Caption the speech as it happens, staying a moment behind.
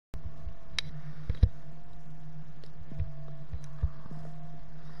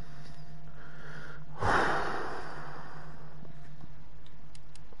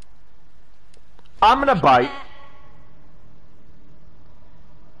I'm gonna bite.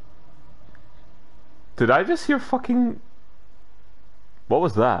 Did I just hear fucking... What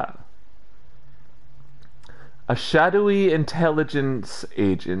was that? A shadowy intelligence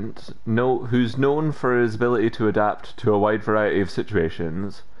agent who's known for his ability to adapt to a wide variety of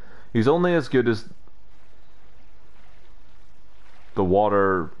situations. He's only as good as the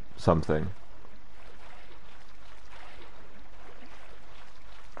water something.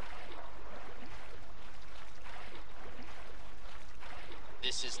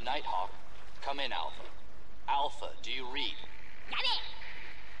 This is Nighthawk. Come in, Alpha. Alpha, do you read?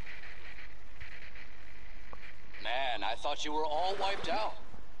 Man, I thought you were all wiped out.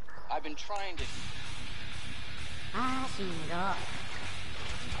 I've been trying to...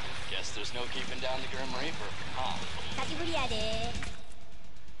 Guess there's no keeping down the Grim Reaper, huh?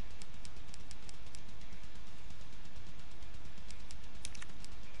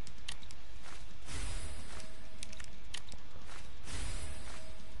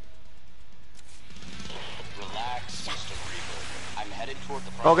 Relax, Mr. Reaper. I'm headed toward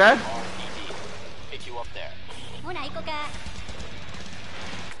the Okay. RPD. Pick you up there.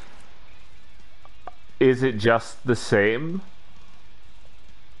 Is it just the same?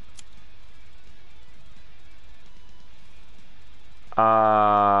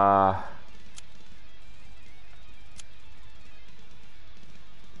 Uh...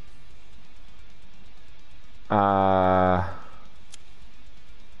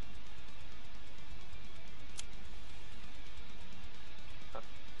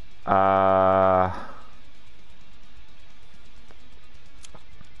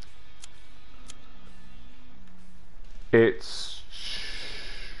 It's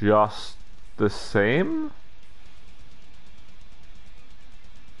just the same?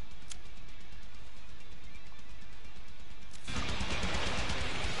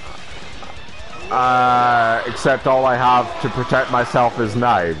 Except all I have to protect myself is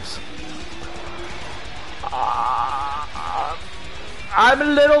knives. I'm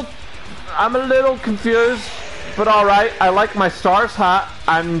a little confused, but alright. I like my stars hat,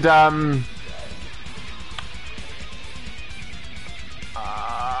 and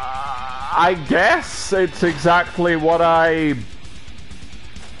I guess it's exactly what I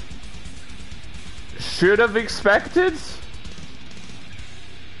should have expected.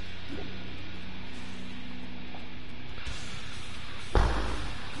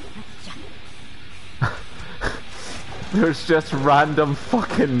 There's just random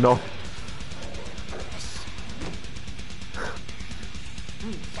fucking no.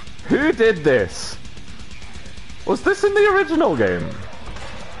 Who did this? Was this in the original game?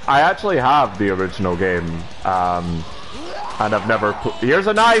 I actually have the original game, and I've never put... Here's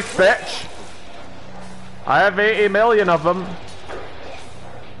a knife, bitch! I have 80 million of them.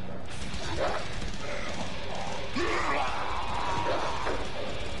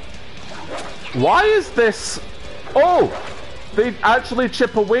 Why is this... Oh! They actually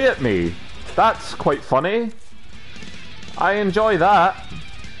chip away at me. That's quite funny. I enjoy that.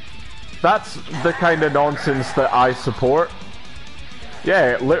 That's the kind of nonsense that I support.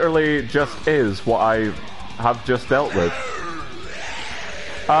 Yeah, it literally just is what I have just dealt with.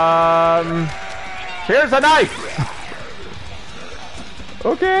 Here's a knife!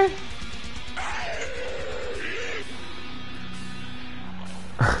 Okay.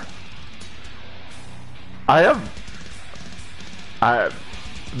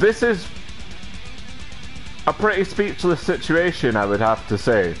 This is a pretty speechless situation, I would have to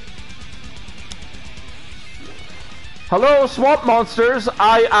say. Hello, swamp monsters.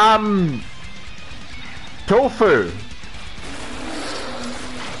 I am Tofu.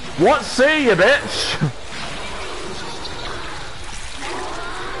 What say you, bitch?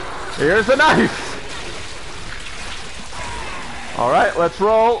 Here's a knife. Alright, let's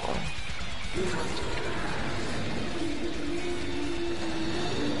roll.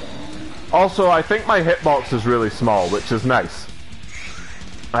 Also, I think my hitbox is really small, which is nice.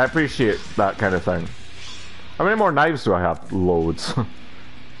 I appreciate that kind of thing. How many more knives do I have? Loads.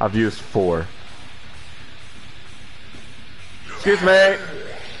 I've used 4. Excuse me.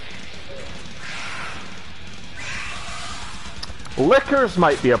 Liquors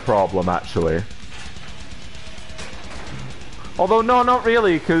might be a problem, actually. Although, no, not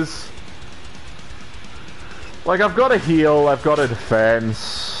really, because... Like, I've got a heal, I've got a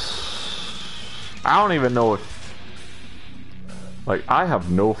defense... I don't even know if... Like, I have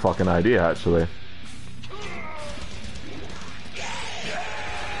no fucking idea, actually.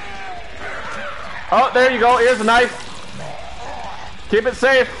 Oh, there you go, here's a knife. Keep it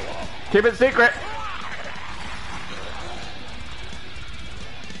safe. Keep it secret.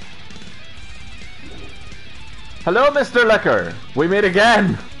 Hello, Mr. Liquor. We meet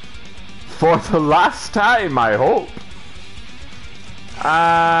again. For the last time, I hope.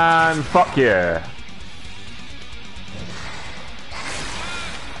 And fuck yeah.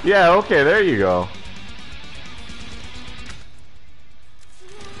 Yeah, okay, there you go.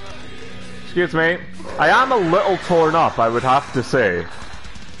 Excuse me. I am a little torn up, I would have to say.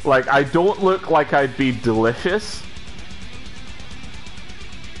 Like, I don't look like I'd be delicious.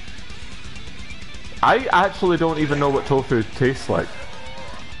 I actually don't even know what tofu tastes like.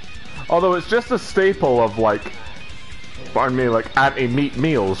 Although it's just a staple of, like, pardon me, like, anti-meat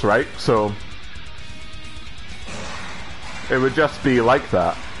meals, right? So it would just be like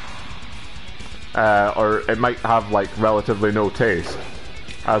that. Or it might have, like, relatively no taste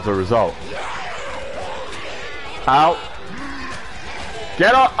as a result. Ow.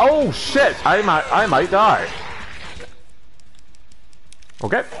 Get up! Oh shit! I might die.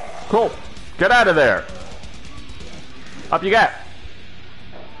 Okay, cool. Get out of there. Up you get.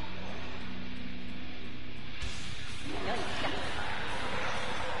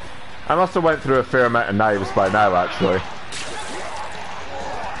 I must have went through a fair amount of knives by now, actually.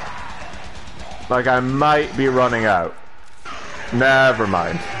 Like, I might be running out. Never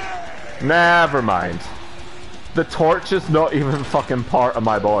mind. Never mind. The torch is not even fucking part of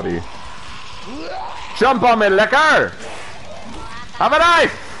my body. Jump on me, Liquor! Have a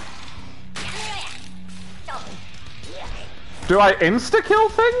knife! Do I insta-kill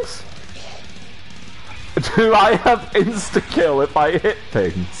things? Do I have insta-kill if I hit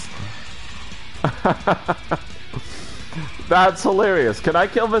things? That's hilarious. Can I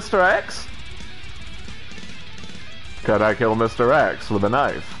kill Mr. X? Can I kill Mr. X with a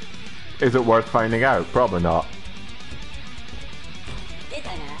knife? Is it worth finding out? Probably not.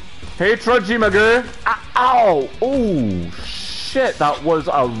 Hey, Trudgy Magoo! Ow! Oh, shit, that was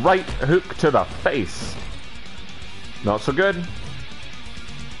a right hook to the face. Not so good.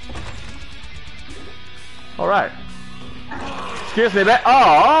 Alright. Excuse me, mate.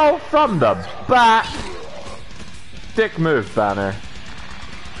 Oh, from the back. Dick move, Banner.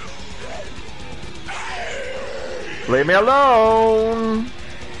 Leave me alone.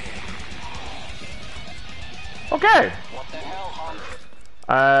 Okay. What the hell, Hunk?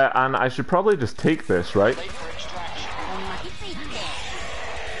 And I should probably just take this, right? Late for extraction.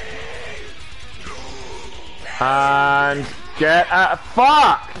 And get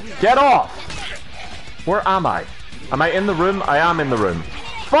fuck! Get off! Where am I? Am I in the room? I am in the room.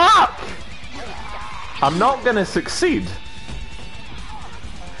 Fuck! I'm not gonna succeed.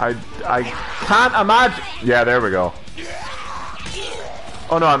 I can't imagine. Yeah, there we go.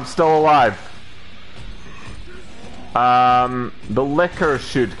 Oh no, I'm still alive. The Liquor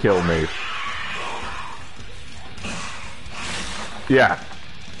should kill me. Yeah.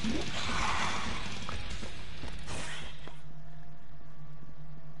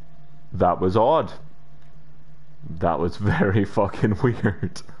 That was odd. That was very fucking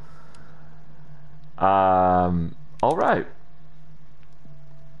weird. Alright.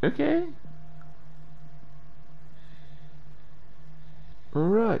 Okay.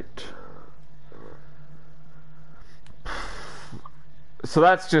 Alright. So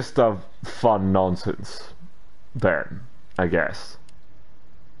that's just a fun nonsense then, I guess.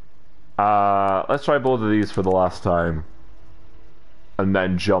 Let's try both of these for the last time. And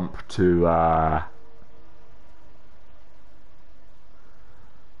then jump to,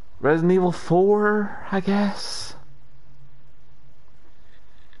 Resident Evil 4, I guess?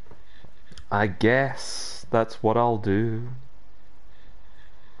 I guess that's what I'll do.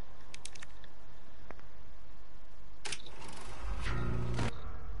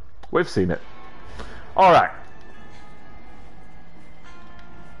 We've seen it. Alright.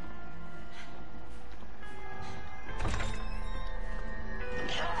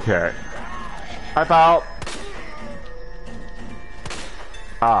 Okay. Hi, pal.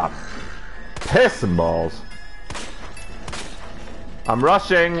 Ah. Piss and balls. I'm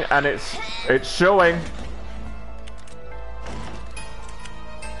rushing and it's showing.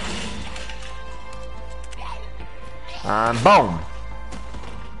 And boom.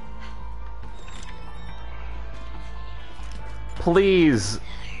 Please.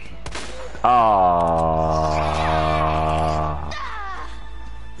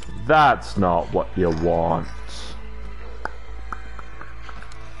 That's not what you want.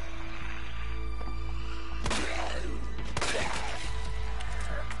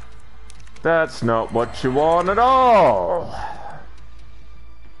 That's not what you want at all.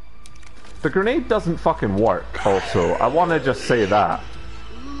 The grenade doesn't fucking work, also. I want to just say that.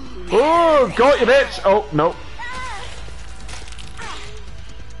 Oh, got you, bitch! Oh, no.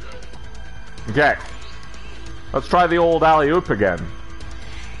 Let's try the old alley-oop again.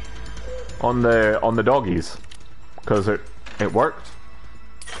 On the doggies. Because it worked.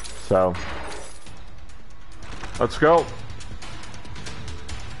 So. Let's go.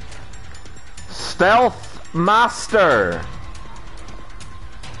 Stealth Master.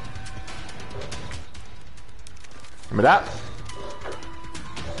 Give me that.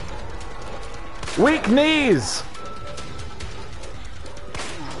 Weak knees.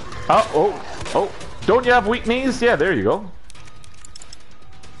 Oh. Don't you have weak knees? Yeah, there you go.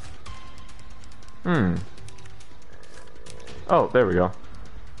 Oh, there we go.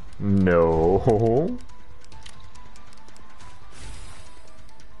 No.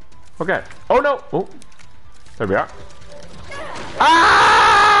 Okay. Oh no. Oh. There we are.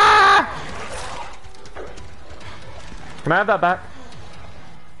 Ah! Can I have that back?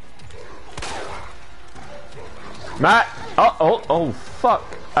 Matt. Oh, fuck.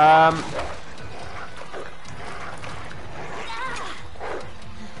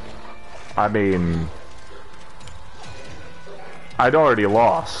 I mean, I'd already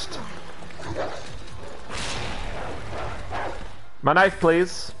lost. My knife,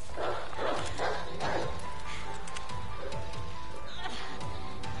 please.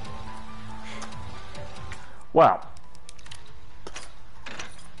 Well.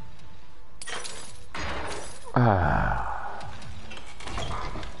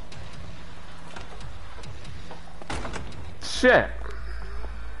 Shit.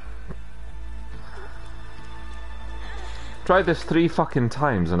 Tried this 3 fucking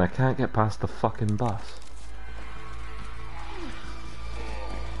times and I can't get past the fucking bus.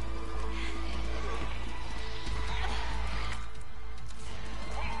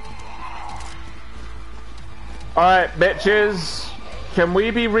 Alright, bitches. Can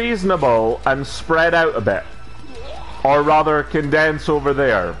we be reasonable and spread out a bit? Or rather, condense over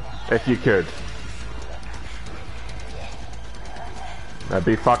there, if you could. That'd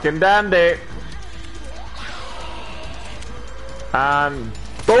be fucking dandy. And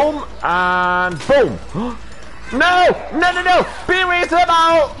boom, and boom. No! Be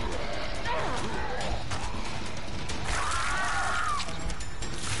reasonable!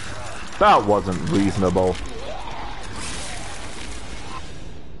 That wasn't reasonable.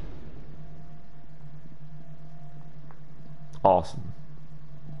 Awesome.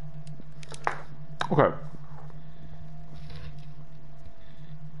 Okay.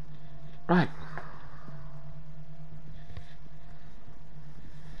 Right.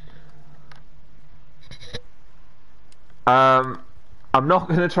 I'm not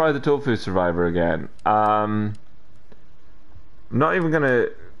going to try the Tofu Survivor again. I'm not even going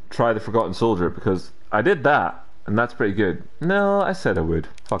to try the Forgotten Soldier because I did that and that's pretty good. No, I said I would.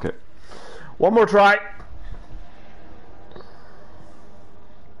 Fuck it. One more try.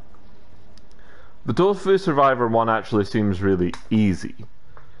 The Tofu Survivor one actually seems really easy.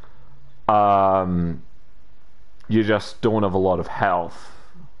 You just don't have a lot of health.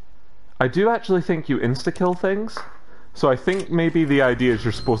 I do actually think you insta-kill things. So I think maybe the idea is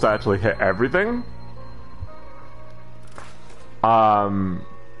you're supposed to actually hit everything. I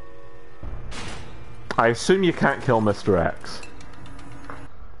assume you can't kill Mr. X.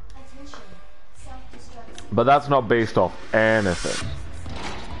 But that's not based off anything.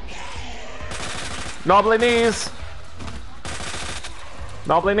 Knobbly knees!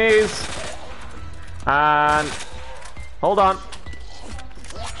 Knobbly knees! And... hold on.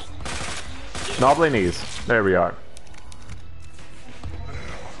 Knobbly knees. There we are.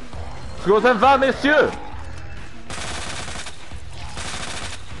 Excuse me, monsieur!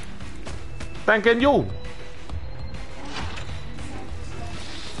 Thanking you!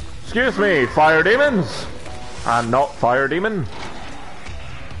 Excuse me, fire demons! I'm not fire demon.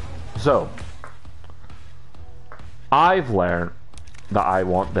 So... I've learned that I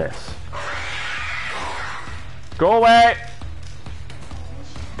want this. Go away!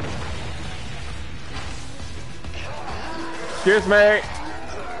 Excuse me!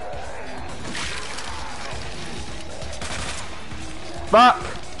 Fuck!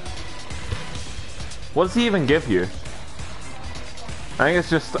 What does he even give you? I think it's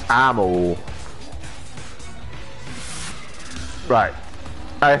just ammo. Right.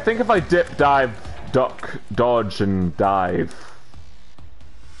 I think if I dip, dive, duck, dodge, and dive...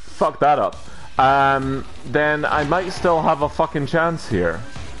 fuck that up. Then I might still have a fucking chance here.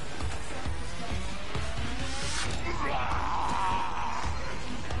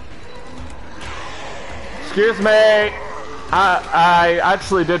 Excuse me! I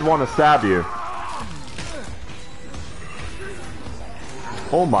actually did want to stab you.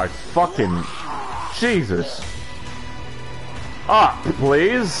 Oh my fucking... Jesus. Ah,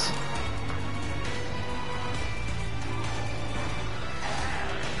 please.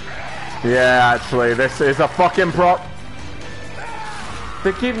 Yeah, actually, this is a fucking prop.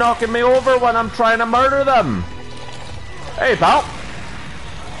 They keep knocking me over when I'm trying to murder them. Hey, pal.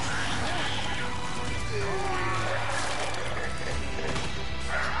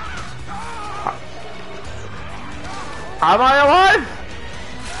 Am I alive?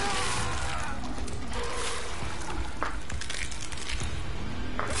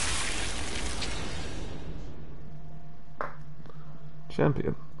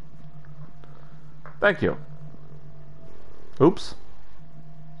 Champion. Thank you. Oops.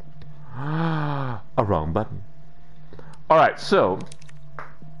 A wrong button. Alright, so...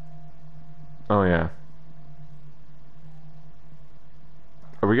 Oh, yeah.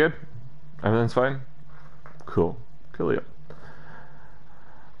 Are we good? Everything's fine? Cool. Coolio.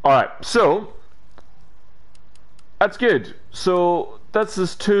 Alright, so... That's good. So, this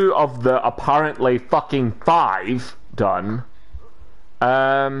is 2 of the apparently fucking 5 done.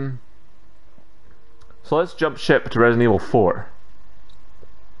 So let's jump ship to Resident Evil 4.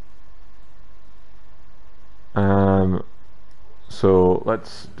 So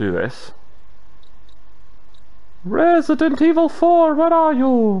let's do this. Resident Evil 4, where are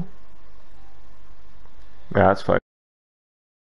you? Yeah, that's fine.